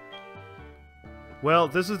 Well,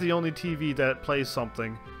 this is the only TV that plays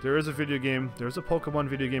something. There is a video game, there's a Pokemon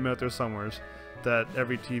video game out there somewhere that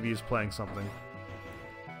every TV is playing something.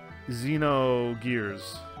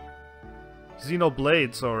 Xenogears.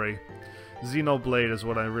 Xenoblade, sorry. Xenoblade is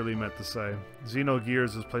what I really meant to say.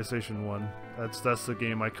 Xenogears is PlayStation 1. That's the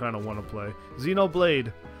game I kind of want to play.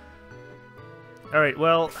 Xenoblade! Alright,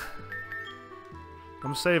 well...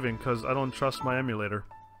 I'm saving, because I don't trust my emulator.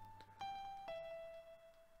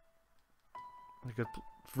 I could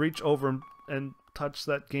reach over and touch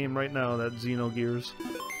that game right now, that Xenogears.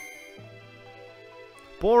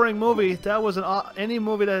 Boring movie! That was any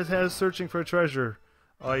movie that has searching for a treasure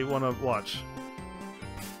I want to watch.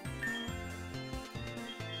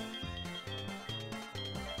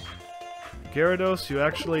 Gyarados, you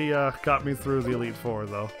actually got me through the Elite Four,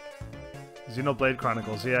 though. Xenoblade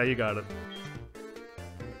Chronicles, yeah, you got it.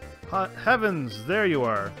 Heavens, there you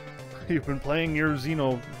are. You've been playing your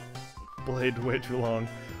Xenoblade way too long.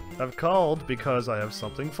 I've called because I have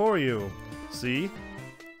something for you. See?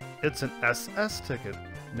 It's an SS ticket.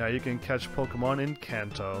 Now you can catch Pokemon in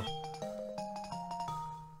Kanto.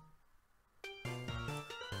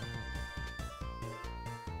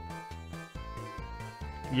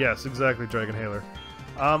 Yes, exactly, Dragon Hailer.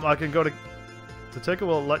 I can go to... The ticket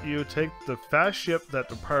will let you take the fast ship that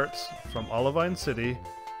departs from Olivine City.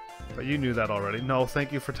 But you knew that already. No,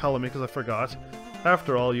 thank you for telling me because I forgot.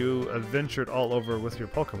 After all, you adventured all over with your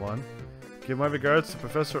Pokemon. Give my regards to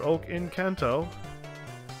Professor Oak in Kanto.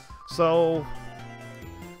 So...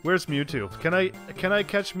 Where's Mewtwo? Can I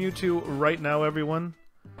catch Mewtwo right now, everyone?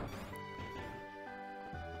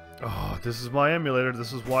 Oh, this is my emulator.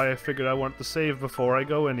 This is why I figured I wanted to save before I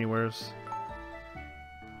go anywheres.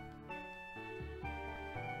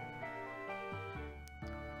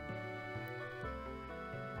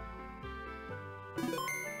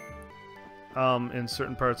 In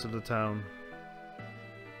certain parts of the town.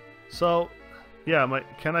 So, yeah,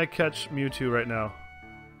 can I catch Mewtwo right now?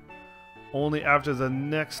 Only after the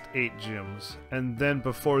next 8 gyms, and then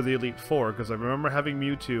before the Elite Four, because I remember having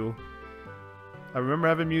Mewtwo. I remember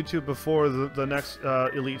having Mewtwo before the next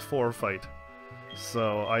Elite Four fight.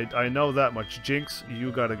 So I know that much. Jinx,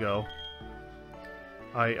 you gotta go.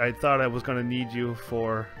 I thought I was gonna need you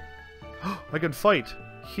for... I can fight!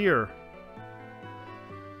 Here!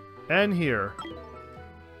 And here.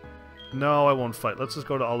 No, I won't fight. Let's just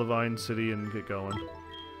go to Olivine City and get going.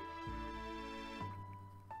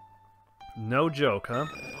 No joke, huh?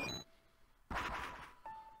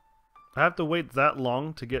 I have to wait that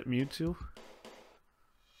long to get Mewtwo?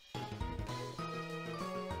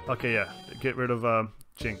 Okay, yeah. Get rid of,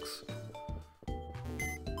 Jinx.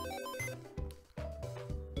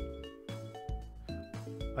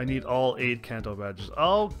 I need all 8 Kanto badges.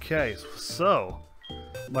 Okay, so...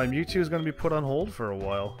 My Mewtwo is going to be put on hold for a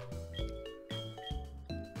while.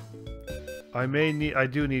 I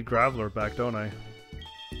do need Graveler back, don't I?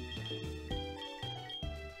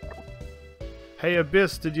 Hey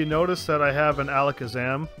Abyss, did you notice that I have an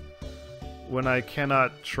Alakazam when I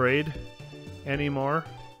cannot trade anymore?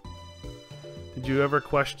 Did you ever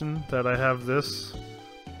question that I have this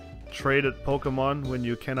trade at Pokemon when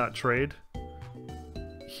you cannot trade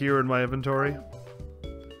here in my inventory?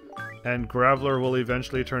 And Graveler will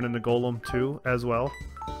eventually turn into Golem too, as well.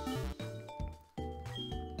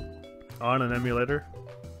 On an emulator.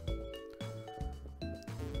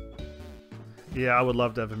 Yeah, I would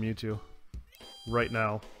love to have a Mewtwo. Right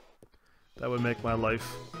now. That would make my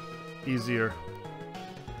life easier.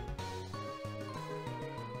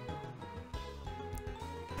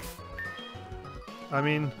 I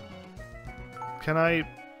mean, can I...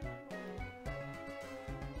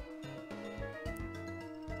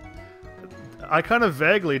 I kind of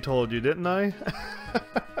vaguely told you, didn't I?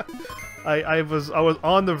 I was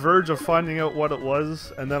on the verge of finding out what it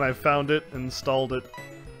was, and then I found it, installed it,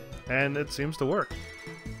 and it seems to work.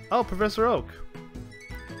 Oh, Professor Oak.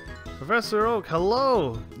 Professor Oak,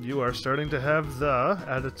 hello! You are starting to have the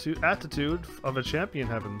attitude of a champion,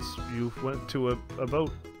 Heavens. You went to a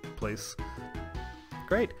boat place.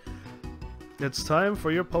 Great. It's time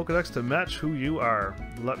for your Pokedex to match who you are.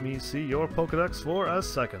 Let me see your Pokedex for a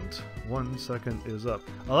second. 1 second is up.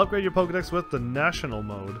 I'll upgrade your Pokedex with the National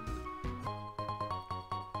mode.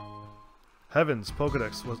 Heavens,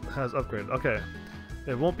 Pokedex has upgraded. Okay.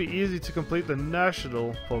 It won't be easy to complete the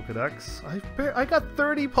National Pokedex. I got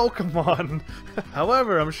 30 Pokemon!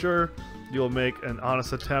 However, I'm sure you'll make an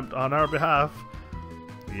honest attempt on our behalf.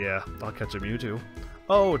 Yeah, I'll catch a Mewtwo.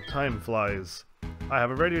 Oh, time flies. I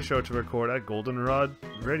have a radio show to record at Goldenrod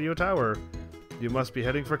Radio Tower. You must be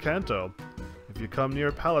heading for Kanto. If you come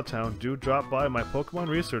near Palatown, do drop by my Pokemon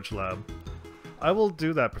Research Lab. I will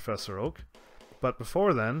do that, Professor Oak. But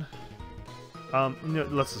before then...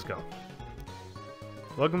 let's just go.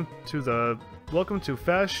 Welcome to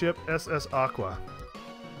Fast Ship SS Aqua.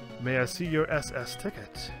 May I see your SS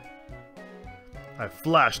ticket? I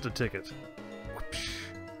flashed a ticket. Whoopsh.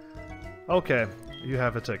 Okay, you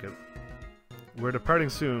have a ticket. We're departing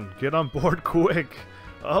soon. Get on board quick.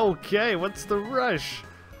 Okay, what's the rush?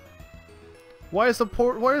 Why is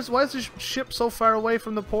the ship so far away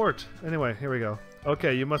from the port? Anyway, here we go.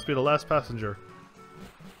 Okay, you must be the last passenger.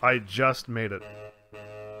 I just made it.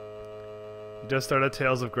 You just started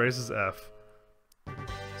Tales of Grace's F.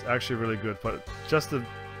 It's actually really good, but just a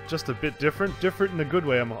bit different. Different in a good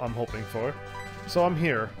way, I'm hoping for. So I'm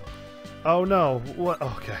here. Oh no, what?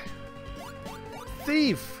 Okay.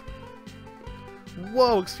 Thief!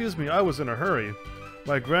 Whoa, excuse me, I was in a hurry.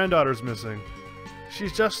 My granddaughter's missing.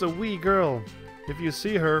 She's just a wee girl. If you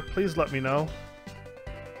see her, please let me know.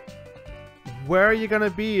 Where are you gonna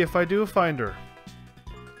be if I do find her?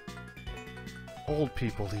 Old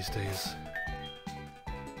people these days.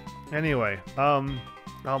 Anyway, I'm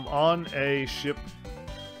on a ship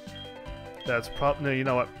that's probably... No, you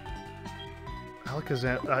know what?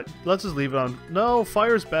 Alakazam... let's just leave it on... No,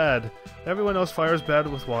 fire's bad. Everyone knows fire's bad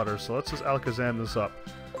with water, so let's just Alakazam this up.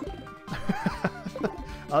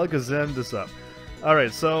 Alakazam this up.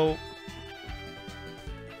 Alright, so...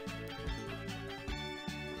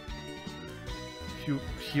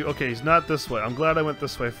 Okay, he's not this way. I'm glad I went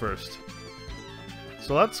this way first.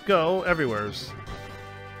 So let's go everywheres.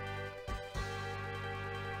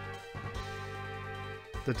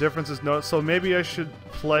 The difference is no... So maybe I should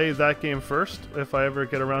play that game first, if I ever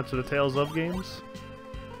get around to the Tales of games.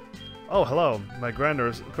 Oh, hello. My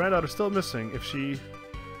granddaughter's still missing. If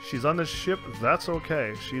she's on this ship, that's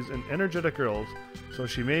okay. She's an energetic girl, so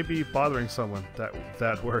she may be bothering someone.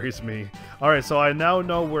 That worries me. Alright, so I now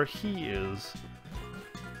know where he is.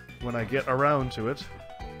 When I get around to it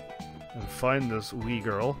and find this wee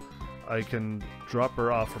girl, I can drop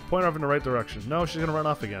her off or point her off in the right direction. No, she's gonna run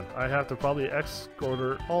off again. I have to probably escort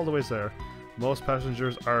her all the way there. Most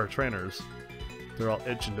passengers are trainers. They're all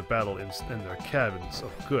itching to battle in their cabins.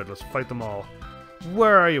 Oh, good. Let's fight them all.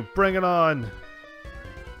 Where are you? Bring it on!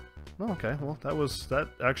 Oh, okay. Well, that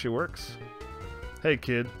actually works. Hey,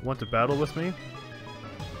 kid. Want to battle with me?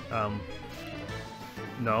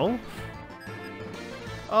 No?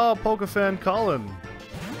 Oh, Pokefan Colin!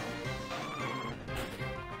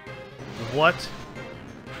 What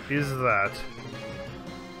is that?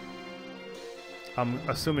 I'm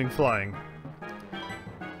assuming flying.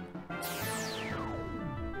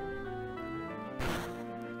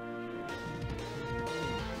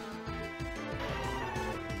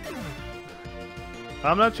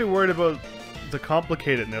 I'm not too worried about the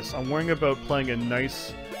complicatedness. I'm worrying about playing a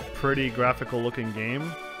nice, pretty, graphical-looking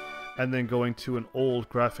game, and then going to an old,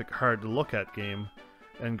 graphic, hard-to-look-at game,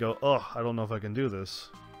 and go, oh, I don't know if I can do this.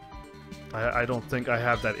 I don't think I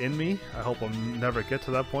have that in me. I hope I'll never get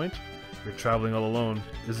to that point. You're traveling all alone.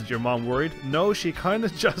 Isn't your mom worried? No, she kind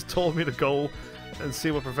of just told me to go and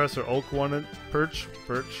see what Professor Oak wanted. Perch.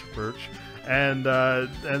 And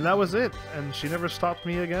that was it. And she never stopped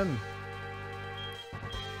me again.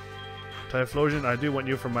 Typhlosion, I do want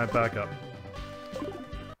you for my backup.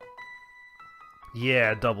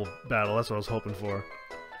 Yeah, double battle. That's what I was hoping for.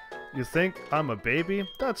 You think I'm a baby?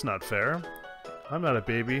 That's not fair. I'm not a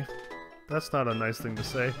baby. That's not a nice thing to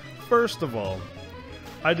say. First of all,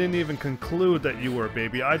 I didn't even conclude that you were a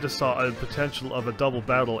baby. I just saw a potential of a double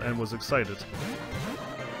battle and was excited.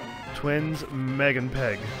 Twins, Meg and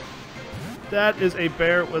Peg. That is a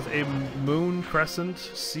bear with a moon crescent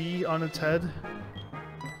C on its head.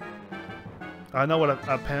 I know what a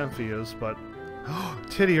Panthy is, but...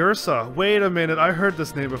 Titty Ursa! Wait a minute, I heard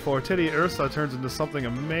this name before. Titty Ursa turns into something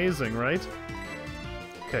amazing, right?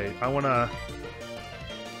 Okay, I wanna...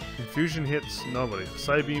 Infusion hits nobody.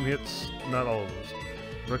 Psybeam hits not all of those.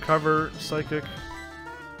 Recover, Psychic...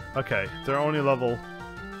 Okay, they're only level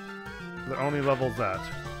that.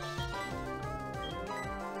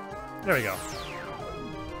 There we go.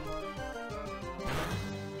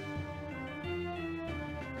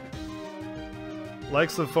 Like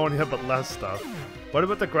Symphonia, but less stuff. What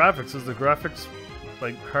about the graphics? Is the graphics,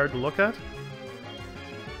 like, hard to look at?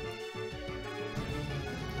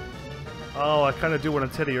 Oh, I kind of do want a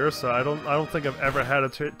Teddy Ursa. I don't think I've ever had a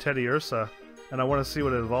Teddy Ursa, and I want to see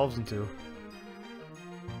what it evolves into.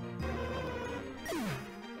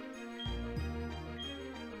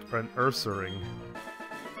 Or an Ursaring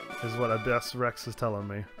is what Abyss Rex is telling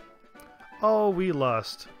me. Oh, we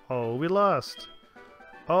lost. Oh, we lost.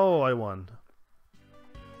 Oh, I won.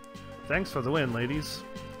 Thanks for the win, ladies.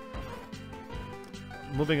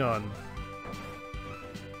 Moving on.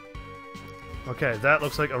 Okay, that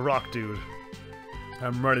looks like a rock dude.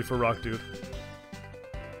 I'm ready for rock dude.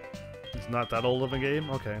 It's not that old of a game?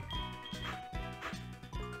 Okay.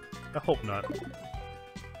 I hope not.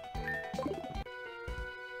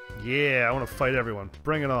 Yeah, I want to fight everyone.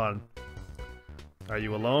 Bring it on. Are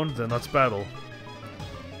you alone? Then let's battle.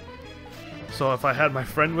 So if I had my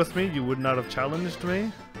friend with me, you would not have challenged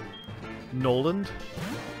me? Noland?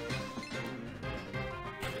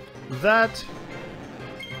 That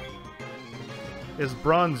is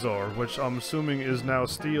Bronzor, which I'm assuming is now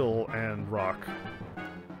Steel and Rock.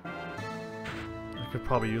 I could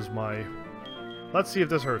probably use my... Let's see if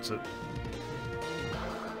this hurts it.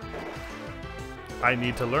 I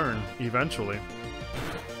need to learn, eventually.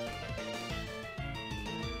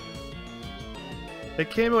 It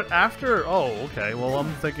came out after... Oh, okay. Well,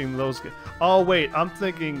 I'm thinking those... Oh, wait. I'm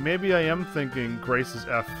thinking... Maybe I am thinking Grace's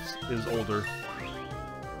F is older.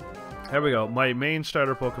 Here we go. My main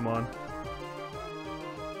starter Pokemon.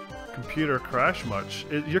 Computer crash much?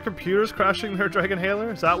 Your computer's crashing there, Dragon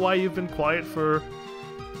Hailer? Is that why you've been quiet for...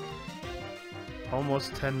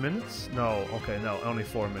 almost 10 minutes? No. Okay, no. Only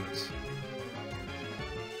 4 minutes.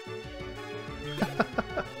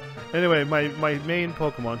 Anyway, my main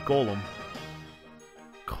Pokemon, Golem.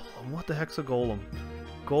 What the heck's a Golem?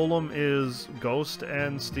 Golem is Ghost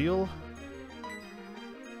and Steel?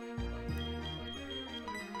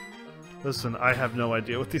 Listen, I have no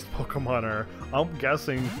idea what these Pokemon are. I'm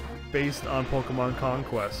guessing based on Pokemon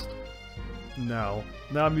Conquest. Now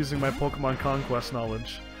I'm using my Pokemon Conquest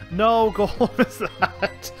knowledge. No, Golem is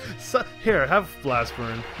that! So, here, have Blast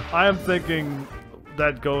Burn. I am thinking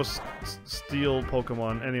that Ghost Steel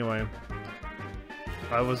Pokemon. Anyway.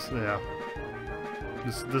 Yeah.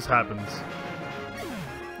 This happens.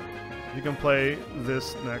 You can play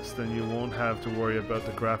this next, then you won't have to worry about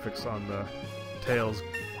the graphics on the Tails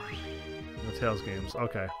games.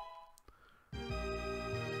 Okay.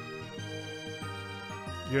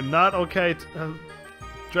 You're not okay.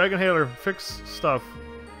 Dragon Hailer, fix stuff.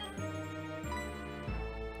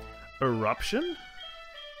 Eruption?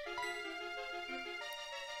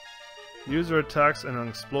 User attacks in an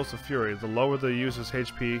explosive fury. The lower the user's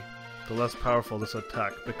HP, the less powerful this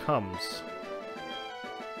attack becomes.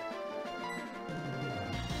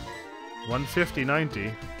 150, 90.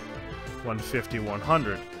 150,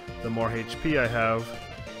 100. The more HP I have,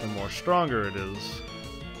 the more stronger it is.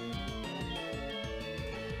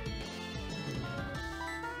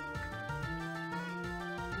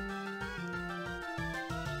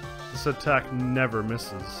 This attack never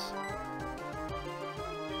misses.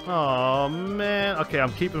 Aw, man. Okay,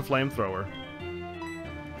 I'm keeping Flamethrower.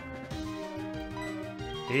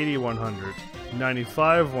 80, 100.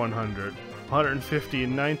 95, 100. 150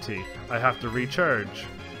 and 90. I have to recharge.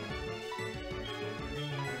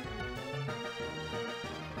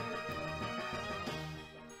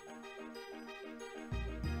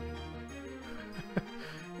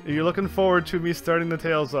 You're looking forward to me starting the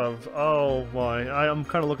Tales of. Oh my, I am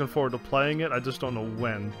kind of looking forward to playing it, I just don't know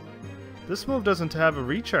when. This move doesn't have a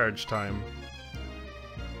recharge time.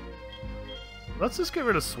 Let's just get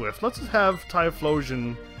rid of Swift. Let's just have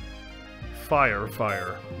Typhlosion fire.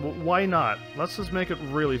 Why not? Let's just make it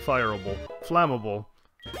really fireable. Flammable.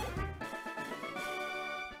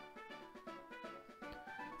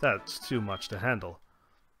 That's too much to handle.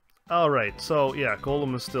 Alright, so yeah,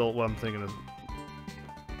 Golem is still what I'm thinking of.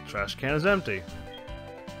 Trash can is empty.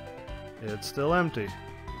 It's still empty.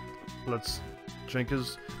 Let's drink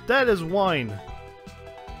his... That is wine!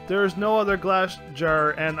 There is no other glass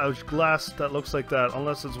jar and a glass that looks like that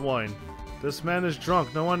unless it's wine. This man is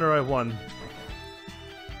drunk. No wonder I won.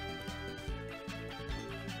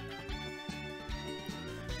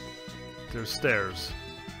 There's stairs.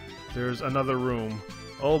 There's another room.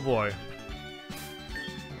 Oh boy.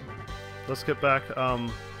 Let's get back,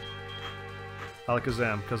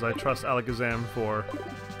 Alakazam, because I trust Alakazam for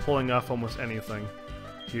pulling off almost anything.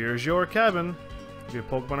 Here's your cabin. If your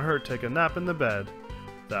Pokemon are hurt, take a nap in the bed.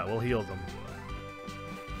 That will heal them.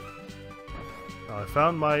 I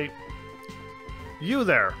found my... You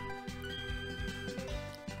there!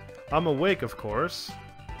 I'm awake, of course.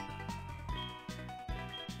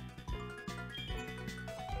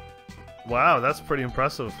 Wow, that's pretty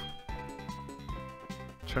impressive.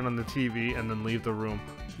 Turn on the TV and then leave the room.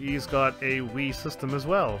 He's got a Wii system as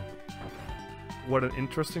well. What an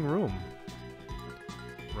interesting room.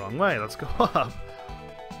 Wrong way, let's go up.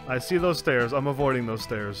 I see those stairs, I'm avoiding those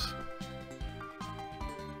stairs.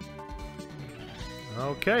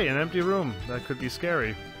 Okay, an empty room. That could be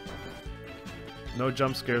scary. No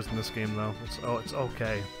jump scares in this game though. It's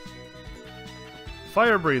okay.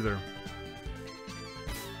 Fire breather.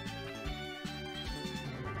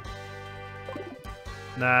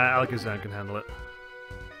 Nah, Alakazam can handle it.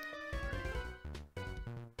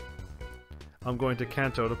 I'm going to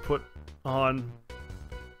Kanto to put on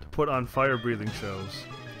fire breathing shows.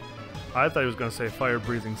 I thought he was going to say fire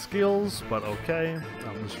breathing skills, but okay.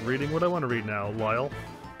 I'm just reading what I want to read now, Lyle.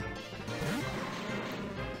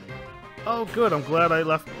 Oh good, I'm glad I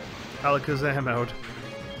left Alakazam out.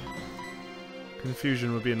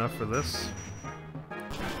 Confusion would be enough for this.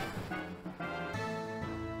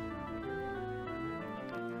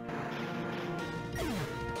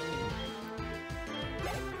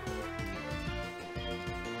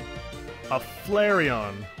 A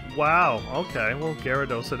Flareon. Wow, okay, well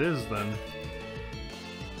Gyarados it is then.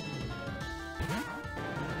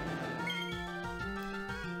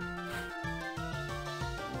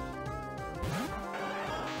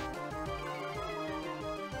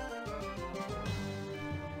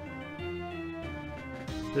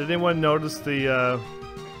 Did anyone notice the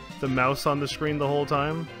mouse on the screen the whole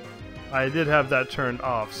time? I did have that turned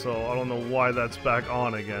off, so I don't know why that's back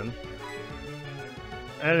on again.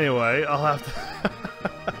 Anyway, I'll have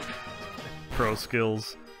to... Pro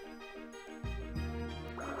skills.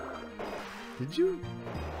 Did you...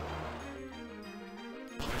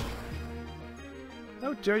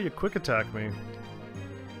 How dare you quick attack me?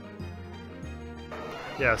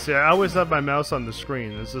 Yeah, see, I always have my mouse on the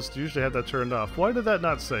screen. It's just usually have that turned off. Why did that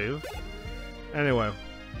not save? Anyway.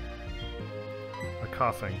 A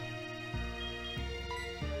coughing.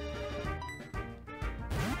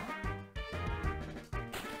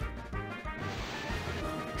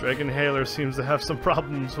 Dragon Hailer seems to have some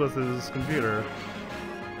problems with his computer.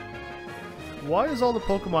 Why is all the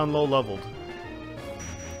Pokemon low leveled?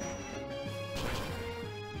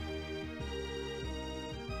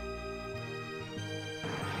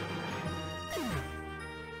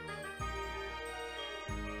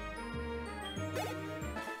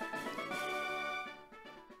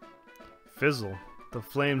 Fizzle. The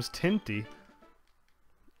flame's tinty.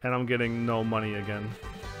 And I'm getting no money again.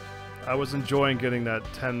 I was enjoying getting that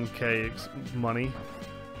 10k money.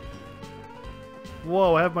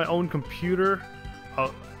 Whoa, I have my own computer.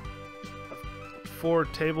 4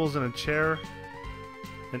 tables and a chair.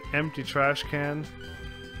 An empty trash can.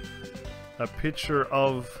 A picture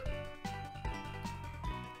of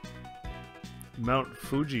Mount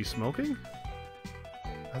Fuji smoking?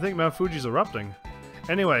 I think Mount Fuji's erupting.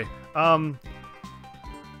 Anyway, I'm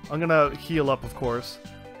gonna heal up, of course.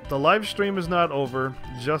 The live stream is not over,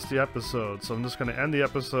 just the episode, so I'm just gonna end the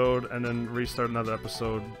episode and then restart another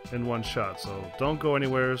episode in one shot, so don't go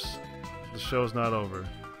anywheres. The show's not over.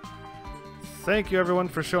 Thank you everyone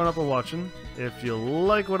for showing up and watching. If you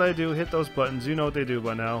like what I do, hit those buttons, you know what they do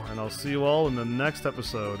by now, and I'll see you all in the next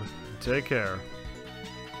episode. Take care.